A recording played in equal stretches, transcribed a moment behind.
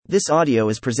This audio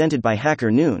is presented by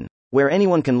Hacker Noon, where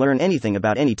anyone can learn anything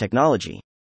about any technology.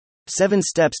 7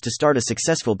 Steps to Start a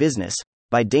Successful Business,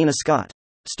 by Dana Scott.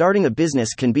 Starting a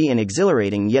business can be an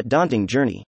exhilarating yet daunting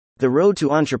journey. The road to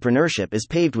entrepreneurship is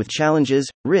paved with challenges,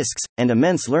 risks, and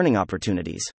immense learning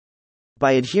opportunities.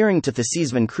 By adhering to the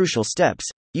 7 crucial steps,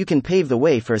 you can pave the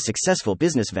way for a successful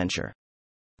business venture.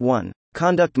 1.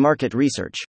 Conduct market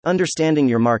research. Understanding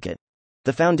your market.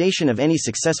 The foundation of any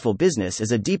successful business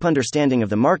is a deep understanding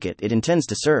of the market it intends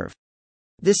to serve.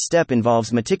 This step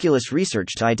involves meticulous research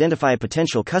to identify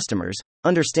potential customers,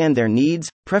 understand their needs,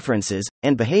 preferences,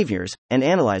 and behaviors, and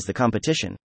analyze the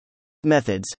competition.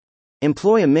 Methods.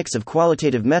 Employ a mix of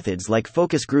qualitative methods like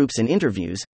focus groups and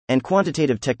interviews, and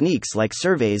quantitative techniques like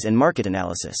surveys and market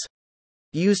analysis.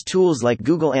 Use tools like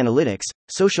Google Analytics,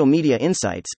 social media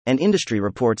insights, and industry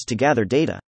reports to gather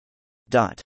data.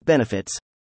 Benefits.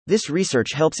 This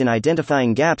research helps in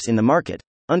identifying gaps in the market,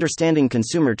 understanding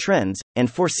consumer trends, and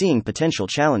foreseeing potential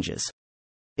challenges.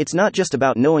 It's not just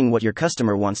about knowing what your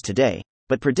customer wants today,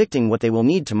 but predicting what they will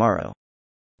need tomorrow.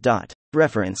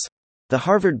 Reference. The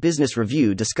Harvard Business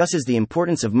Review discusses the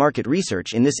importance of market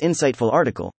research in this insightful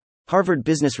article. Harvard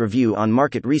Business Review on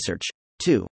Market Research.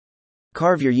 2.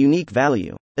 Carve your unique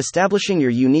value. Establishing your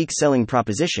unique selling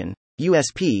proposition,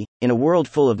 USP, in a world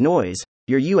full of noise,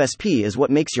 your USP is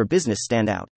what makes your business stand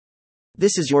out.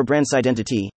 This is your brand's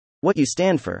identity, what you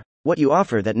stand for, what you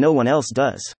offer that no one else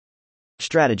does.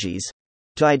 Strategies.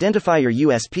 To identify your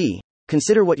USP,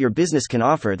 consider what your business can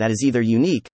offer that is either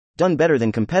unique, done better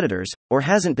than competitors, or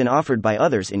hasn't been offered by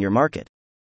others in your market.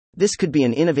 This could be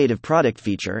an innovative product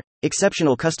feature,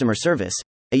 exceptional customer service,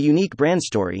 a unique brand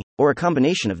story, or a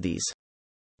combination of these.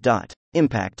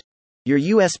 Impact. Your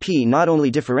USP not only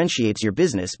differentiates your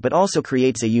business but also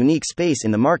creates a unique space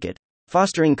in the market,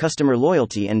 fostering customer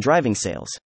loyalty and driving sales.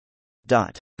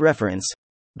 Reference.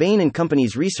 Bain &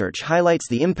 Company's research highlights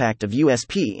the impact of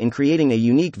USP in creating a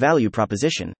unique value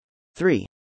proposition. 3.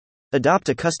 Adopt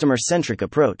a customer-centric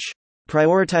approach.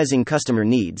 Prioritizing customer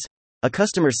needs. A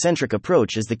customer-centric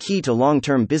approach is the key to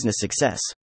long-term business success.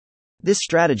 This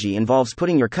strategy involves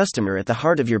putting your customer at the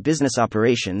heart of your business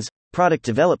operations, product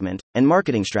development, and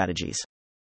marketing strategies.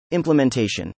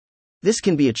 Implementation. This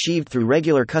can be achieved through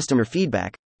regular customer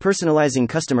feedback, personalizing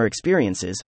customer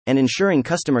experiences, and ensuring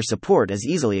customer support is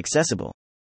easily accessible.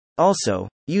 Also,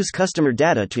 use customer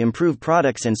data to improve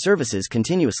products and services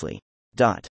continuously.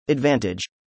 Advantage.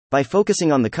 By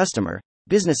focusing on the customer,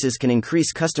 businesses can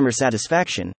increase customer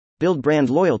satisfaction, build brand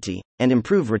loyalty, and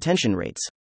improve retention rates.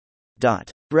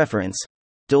 Reference.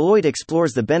 Deloitte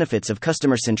explores the benefits of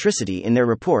customer centricity in their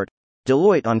report,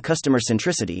 Deloitte on Customer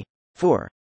Centricity. 4.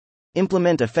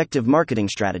 Implement effective marketing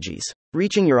strategies.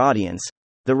 Reaching your audience.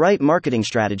 The right marketing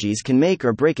strategies can make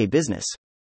or break a business.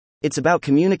 It's about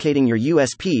communicating your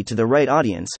USP to the right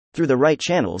audience, through the right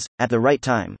channels, at the right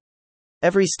time.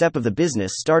 Every step of the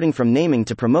business, starting from naming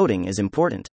to promoting, is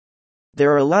important.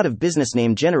 There are a lot of business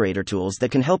name generator tools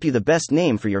that can help you the best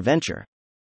name for your venture.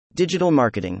 Digital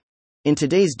marketing. In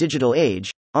today's digital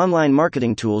age, online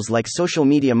marketing tools like social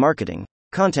media marketing,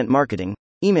 content marketing,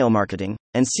 email marketing,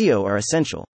 and SEO are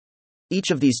essential.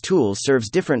 Each of these tools serves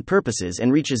different purposes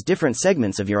and reaches different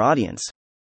segments of your audience.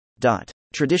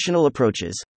 Traditional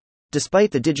approaches. Despite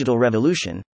the digital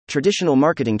revolution, traditional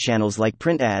marketing channels like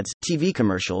print ads, TV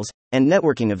commercials, and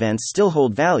networking events still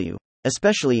hold value,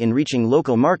 especially in reaching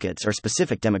local markets or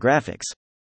specific demographics.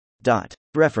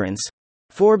 Reference.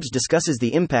 Forbes discusses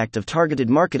the impact of targeted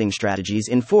marketing strategies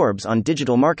in Forbes on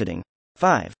digital marketing.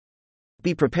 5.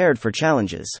 Be prepared for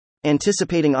challenges.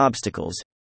 Anticipating obstacles.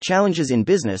 Challenges in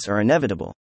business are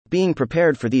inevitable. Being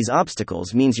prepared for these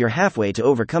obstacles means you're halfway to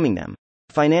overcoming them.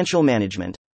 Financial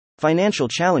management. Financial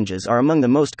challenges are among the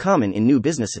most common in new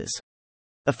businesses.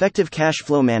 Effective cash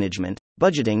flow management,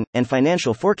 budgeting, and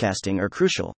financial forecasting are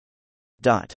crucial.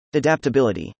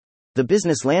 Adaptability. The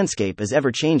business landscape is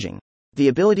ever changing. The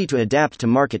ability to adapt to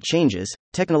market changes,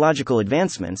 technological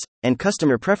advancements, and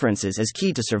customer preferences is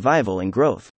key to survival and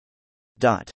growth.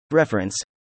 Reference.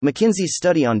 McKinsey's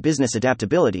study on business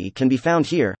adaptability can be found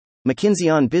here.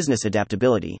 McKinsey on Business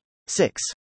Adaptability. 6.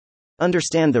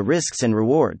 Understand the risks and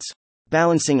rewards.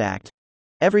 Balancing act.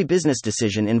 Every business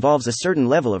decision involves a certain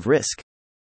level of risk.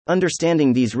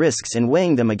 Understanding these risks and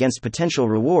weighing them against potential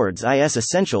rewards is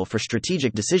essential for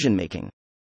strategic decision-making.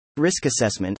 Risk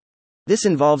assessment. This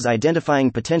involves identifying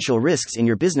potential risks in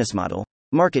your business model,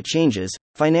 market changes,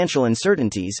 financial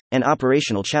uncertainties, and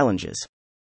operational challenges.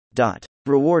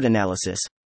 Reward analysis.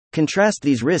 Contrast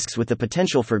these risks with the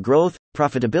potential for growth,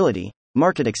 profitability,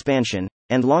 market expansion,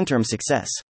 and long-term success.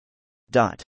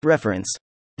 Reference.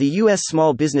 The U.S.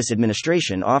 Small Business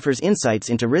Administration offers insights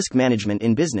into risk management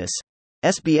in business.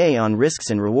 SBA on risks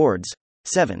and rewards.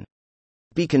 7.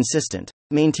 Be consistent.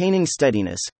 Maintaining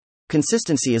steadiness.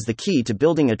 Consistency is the key to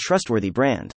building a trustworthy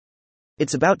brand.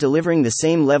 It's about delivering the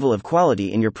same level of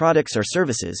quality in your products or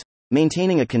services,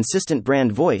 maintaining a consistent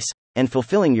brand voice, and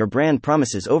fulfilling your brand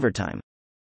promises over time.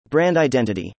 Brand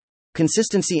identity.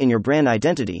 Consistency in your brand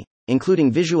identity,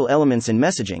 including visual elements and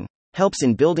messaging, helps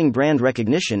in building brand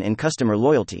recognition and customer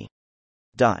loyalty.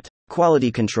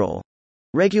 Quality control.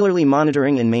 Regularly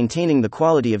monitoring and maintaining the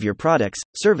quality of your products,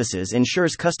 services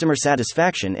ensures customer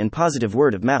satisfaction and positive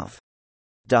word of mouth.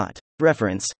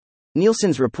 Reference.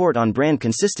 Nielsen's report on brand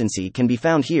consistency can be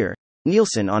found here.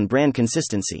 Nielsen on brand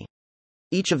consistency.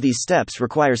 Each of these steps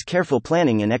requires careful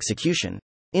planning and execution.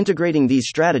 Integrating these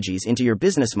strategies into your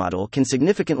business model can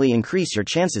significantly increase your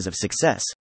chances of success.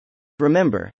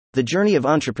 Remember, the journey of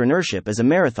entrepreneurship is a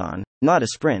marathon, not a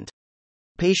sprint.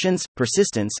 Patience,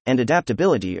 persistence, and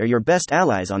adaptability are your best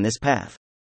allies on this path.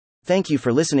 Thank you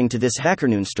for listening to this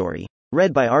HackerNoon story,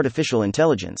 read by Artificial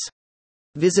Intelligence.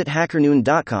 Visit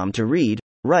hackerNoon.com to read,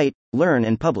 write, learn,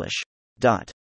 and publish.